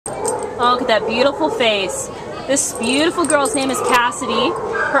Oh, look at that beautiful face. This beautiful girl's name is Cassidy.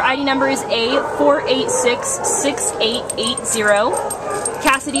 Her ID number is A4866880.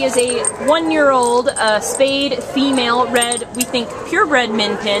 Cassidy is a 1-year-old spayed female red, we think purebred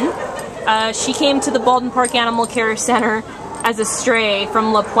Minpin. She came to the Baldwin Park Animal Care Center as a stray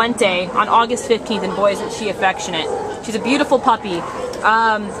from Puente on August 15th, and boy isn't she affectionate. She's a beautiful puppy.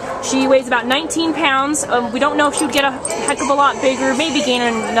 She weighs about 19 pounds. We don't know if she would get a heck of a lot bigger, maybe gain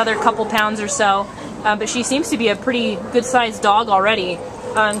another couple pounds or so, but she seems to be a pretty good-sized dog already.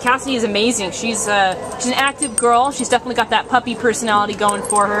 Cassidy is amazing. She's an active girl. She's definitely got that puppy personality going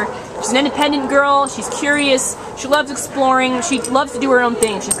for her. She's an independent girl. She's curious. She loves exploring. She loves to do her own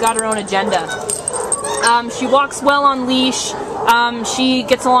thing. She's got her own agenda. She walks well on leash. She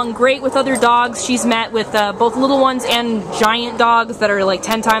gets along great with other dogs. She's met with both little ones and giant dogs that are like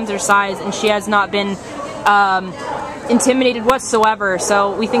 10 times her size, and she has not been intimidated whatsoever.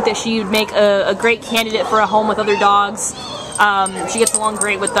 So we think that she would make a great candidate for a home with other dogs. She gets along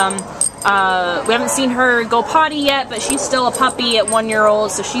great with them. We haven't seen her go potty yet, but she's still a puppy at 1-year-old,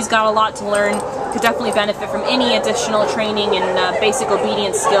 so she's got a lot to learn. Could definitely benefit from any additional training and basic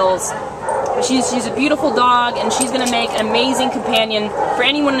obedience skills. But she's a beautiful dog, and she's going to make an amazing companion for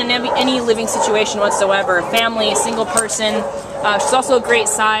anyone in any living situation whatsoever. A family, a single person. She's also a great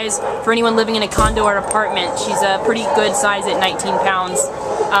size for anyone living in a condo or apartment. She's a pretty good size at 19 pounds.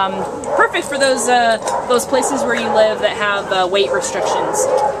 Perfect for those places where you live that have weight restrictions.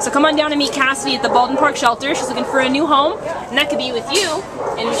 So come on down and meet Cassidy at the Baldwin Park Shelter. She's looking for a new home, and that could be with you,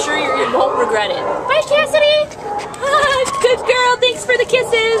 and I'm sure you won't regret it. Bye, Cassidy! Good girl, thanks for the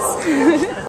kisses!